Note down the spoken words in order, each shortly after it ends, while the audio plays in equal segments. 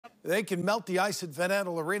They can melt the ice at Van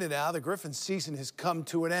Andel Arena now. The Griffins season has come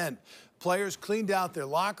to an end. Players cleaned out their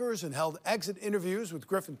lockers and held exit interviews with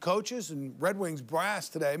Griffin coaches and Red Wings brass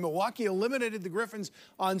today. Milwaukee eliminated the Griffins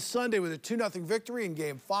on Sunday with a 2-0 victory in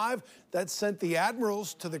Game 5. That sent the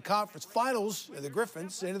Admirals to the conference finals and the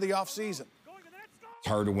Griffins into the offseason. It's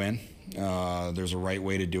hard to win. There's a right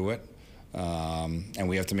way to do it. And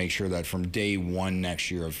we have to make sure that from day one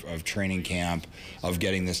next year of training camp, of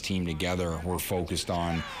getting this team together, we're focused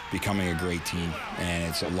on becoming a great team. And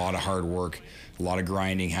it's a lot of hard work, a lot of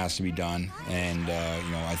grinding has to be done. And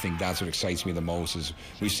I think that's what excites me the most is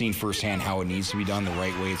we've seen firsthand how it needs to be done, the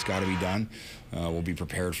right way it's got to be done. We'll be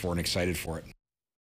prepared for it and excited for it.